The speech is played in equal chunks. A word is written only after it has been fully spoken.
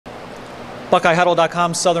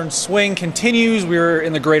BuckeyeHuddle.com Southern Swing continues. We're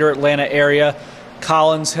in the greater Atlanta area.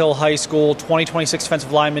 Collins Hill High School, 2026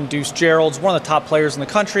 defensive lineman Deuce Geralds, one of the top players in the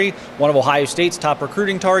country, one of Ohio State's top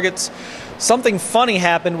recruiting targets. Something funny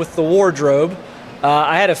happened with the wardrobe.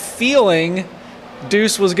 I had a feeling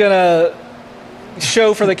Deuce was going to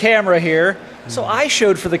show for the camera here. So I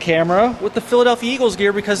showed for the camera with the Philadelphia Eagles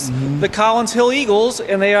gear because the Collins Hill Eagles,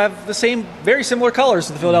 and they have the same, very similar colors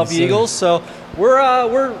to the Philadelphia Eagles. So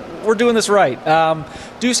we're doing this right.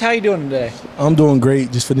 Deuce, how you doing today? I'm doing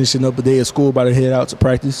great. Just finishing up a day of school, about to head out to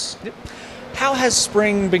practice. How has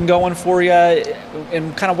spring been going for you,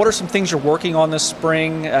 and kind of what are some things you're working on this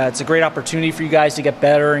spring? It's a great opportunity for you guys to get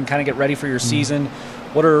better and kind of get ready for your season.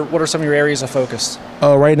 What are some of your areas of focus?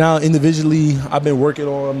 Right now, individually, I've been working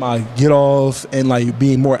on my get off and like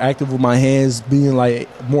being more active with my hands, being like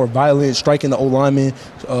more violent, striking the O-lineman,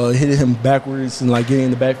 hitting him backwards, and like getting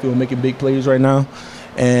in the backfield, making big plays right now.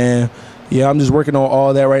 And yeah, I'm just working on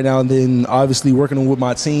all that right now. And then obviously working on with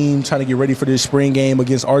my team, trying to get ready for this spring game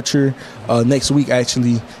against Archer next week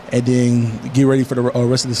actually, and then get ready for the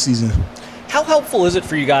rest of the season. How helpful is it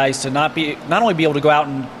for you guys to not only be able to go out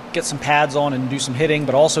and get some pads on and do some hitting,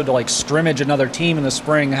 but also to like scrimmage another team in the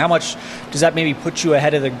spring? How much does that maybe put you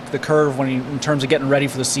ahead of the curve in terms of getting ready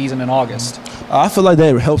for the season in August? I feel like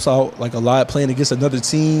that helps out like a lot playing against another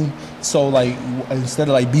team. So like instead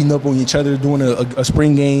of like beating up on each other, doing a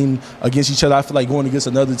spring game against each other, I feel like going against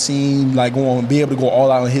another team, like being able to go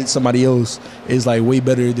all out and hit somebody else is like way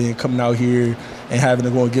better than coming out here and having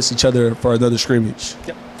to go against each other for another scrimmage.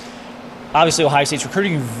 Yep. Obviously, Ohio State's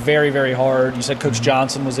recruiting very, very hard. You said Coach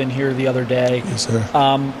Johnson was in here the other day. Yes, sir.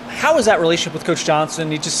 How is that relationship with Coach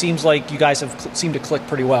Johnson? It just seems like you guys have seemed to click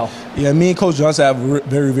pretty well. Yeah, me and Coach Johnson have a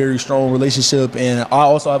very, very strong relationship, and I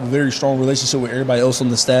also have a very strong relationship with everybody else on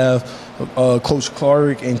the staff. Coach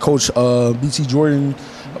Clark and Coach BT Jordan,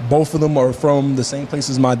 both of them are from the same place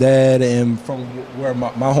as my dad and from where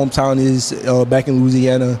my hometown is back in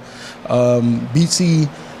Louisiana. BT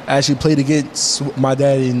actually played against my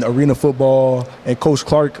dad in arena football, and Coach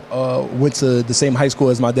Clark went to the same high school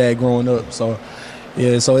as my dad growing up. So,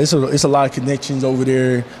 yeah, so it's a lot of connections over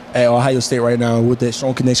there at Ohio State right now with that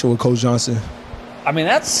strong connection with Coach Johnson. I mean,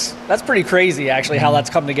 that's pretty crazy, actually, how that's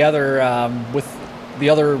come together with the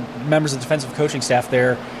other members of the defensive coaching staff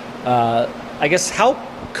there. I guess how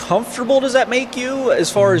comfortable does that make you as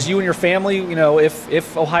far as you and your family? You know,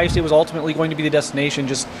 if Ohio State was ultimately going to be the destination,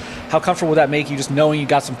 just how comfortable would that make you, just knowing you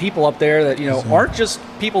got some people up there that, you know, aren't just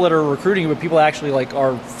people that are recruiting you, but people that actually like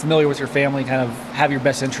are familiar with your family, kind of have your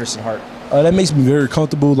best interests at heart? That makes me very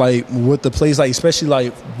comfortable, like with the place, like especially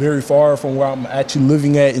like very far from where I'm actually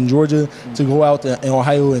living at in Georgia, to go out in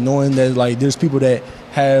Ohio and knowing that like there's people that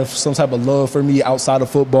have some type of love for me outside of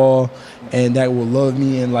football and that will love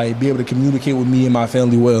me and like be able to communicate with me and my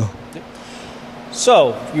family well.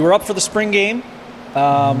 So you were up for the spring game.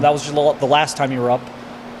 That was the last time you were up.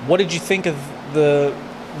 What did you think of the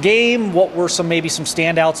game? What were maybe some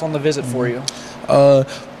standouts on the visit for you?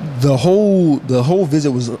 The whole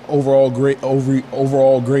visit was overall great.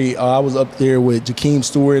 I was up there with Jakeem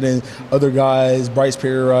Stewart and other guys, Bryce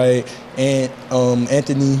Perry, and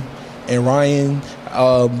Anthony and Ryan.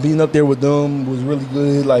 Being up there with them was really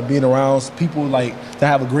good. Like being around people like to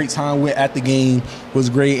have a great time with at the game was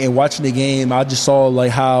great. And watching the game, I just saw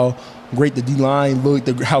like how great the D-line looked,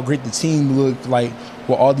 how great the team looked. Like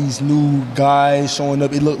with all these new guys showing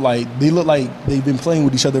up, they look like they've been playing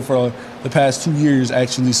with each other for the past 2 years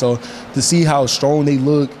actually. So to see how strong they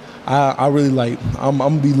look, I really like. I'm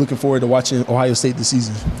gonna be looking forward to watching Ohio State this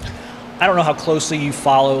season. I don't know how closely you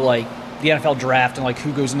follow like the NFL draft and like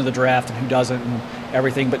who goes into the draft and who doesn't and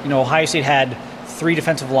everything, but you know, Ohio State had 3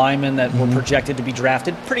 defensive linemen that were projected to be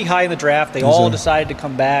drafted pretty high in the draft. They all decided to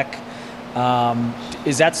come back.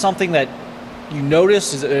 Is that something that you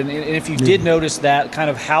noticed? And if you did notice that, kind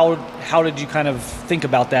of how did you kind of think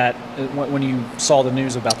about that when you saw the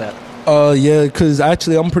news about that? Yeah, because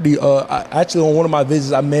actually I'm pretty actually on one of my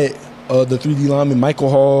visits I met the 3D linemen,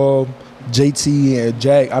 Michael Hall, JT, and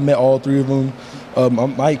Jack. I met all 3 of them.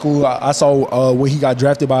 Michael, I saw when he got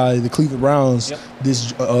drafted by the Cleveland Browns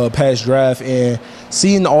this past draft, and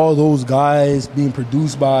seeing all those guys being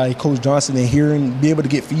produced by Coach Johnson and being able to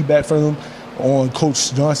get feedback from them on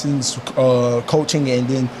Coach Johnson's coaching, and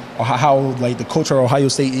then how like the culture of Ohio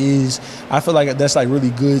State is, I feel like that's like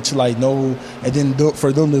really good to like know, and then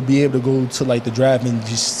for them to be able to go to like the draft and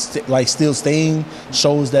just like still staying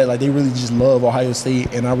shows that like they really just love Ohio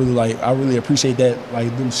State, and I really appreciate that, like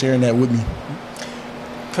them sharing that with me.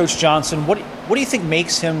 Coach Johnson, what do you think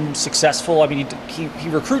makes him successful? I mean, he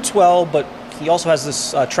recruits well, but he also has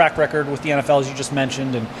this track record with the NFL, as you just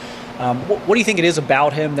mentioned, and What do you think it is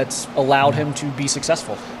about him that's allowed him to be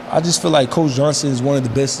successful? I just feel like Coach Johnson is one of the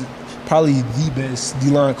best, probably the best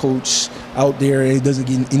D-line coach out there. It doesn't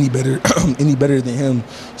get any better any better than him.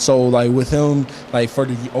 So like with him, like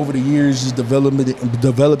over the years, just developing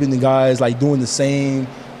the guys, like doing the same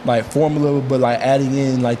like formula, but like adding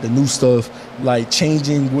in like the new stuff, like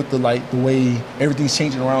changing with the way everything's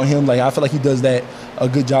changing around him. Like I feel like he does that a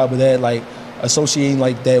good job of that, like associating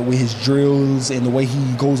like that with his drills and the way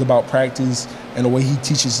he goes about practice and the way he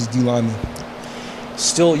teaches his D-linemen.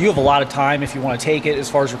 Still, you have a lot of time if you want to take it as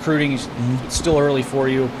far as recruiting. It's still early for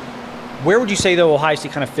you. Where would you say, though, Ohio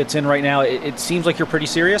State kind of fits in right now? It seems like you're pretty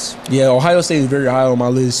serious. Yeah, Ohio State is very high on my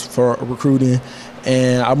list for recruiting,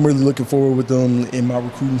 and I'm really looking forward with them in my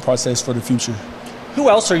recruiting process for the future. Who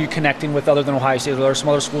else are you connecting with other than Ohio State? Are there some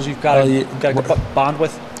other schools you've got to bond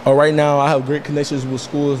with? Right now, I have great connections with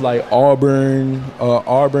schools like Auburn,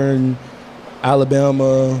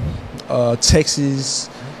 Alabama, Texas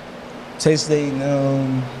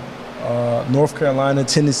A&M, North Carolina,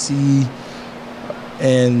 Tennessee,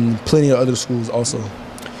 and plenty of other schools also.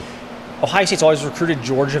 Ohio State's always recruited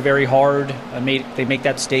Georgia very hard. They make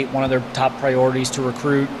that state one of their top priorities to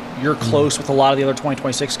recruit. You're close with a lot of the other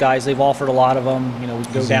 2026 guys. They've offered a lot of them. You know, we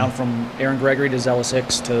go down from Aaron Gregory to Zealous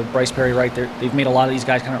Hicks to Bryce Perry right there. They've made a lot of these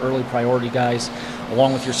guys kind of early priority guys,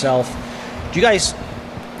 along with yourself. Do you guys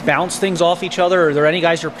bounce things off each other? Are there any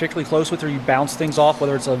guys you're particularly close with, or you bounce things off,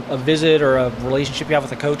 whether it's a visit or a relationship you have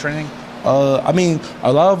with a coach or anything? I mean,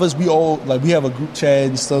 a lot of us, we have a group chat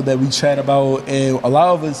and stuff that we chat about, and a lot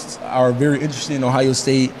of us are very interested in Ohio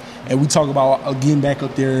State, and we talk about getting back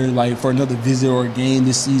up there like for another visit or a game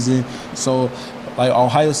this season. So like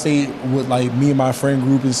Ohio State with like me and my friend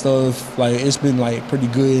group and stuff, like it's been like pretty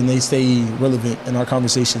good, and they stay relevant in our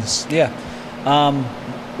conversations. Yeah.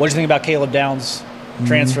 What do you think about Caleb Downs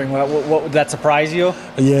transferring? What would that surprise you?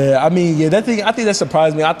 Yeah, I mean, I think that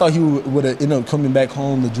surprised me. I thought he would have ended up coming back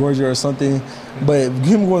home to Georgia or something, but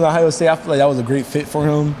him going to Ohio State, I feel like that was a great fit for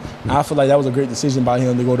him. I feel like that was a great decision by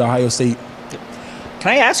him to go to Ohio State.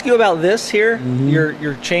 Can I ask you about this here?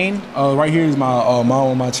 Your chain? Right here is my mom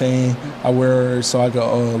on my chain. I wear her so I can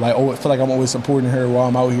feel like I'm always supporting her while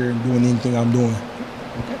I'm out here and doing anything I'm doing.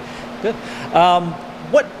 Okay, good.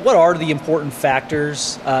 What are the important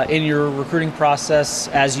factors in your recruiting process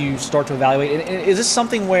as you start to evaluate? And is this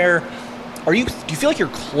something where do you feel like you're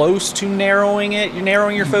close to narrowing it? You're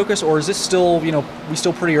narrowing your focus, or is this still we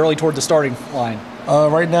still pretty early toward the starting line?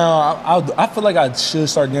 Right now, I feel like I should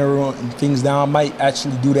start narrowing things down. I might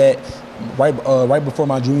actually do that right before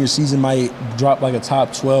my junior season. Might drop like a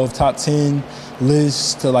top 12, top 10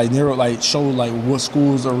 list to like narrow, like show like what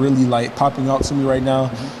schools are really like popping out to me right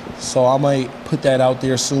now. So I might put that out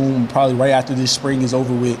there soon, probably right after this spring is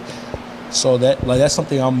over with. So that's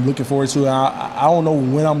something I'm looking forward to. And I don't know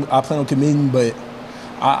when I plan on committing, but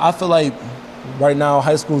I feel like right now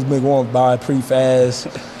high school's been going by pretty fast.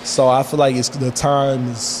 So I feel like the time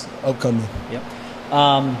is upcoming. Yep.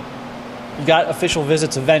 You've got official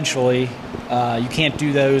visits eventually. You can't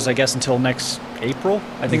do those, I guess, until next April,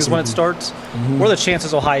 I think is when it starts. What are the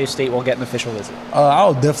chances Ohio State will get an official visit?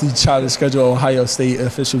 I'll definitely try to schedule Ohio State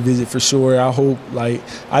official visit for sure. I hope,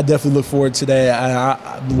 I definitely look forward to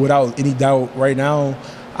that. Without any doubt right now,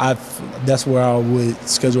 that's where I would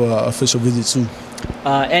schedule an official visit to.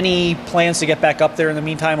 Any plans to get back up there in the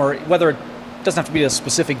meantime, or whether it doesn't have to be a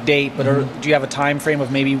specific date, but do you have a time frame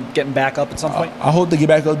of maybe getting back up at some point? I hope to get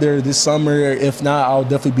back up there this summer. If not, I'll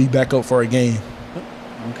definitely be back up for a game.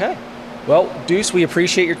 Okay. Well, Deuce, we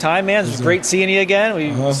appreciate your time, man. It was great seeing you again.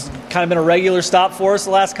 We've kind of been a regular stop for us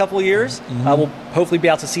the last couple of years. We'll hopefully be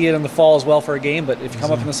out to see you in the fall as well for a game, but if you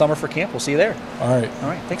come up in the summer for camp, we'll see you there. All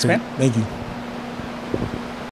right. Thanks, man. Thank you.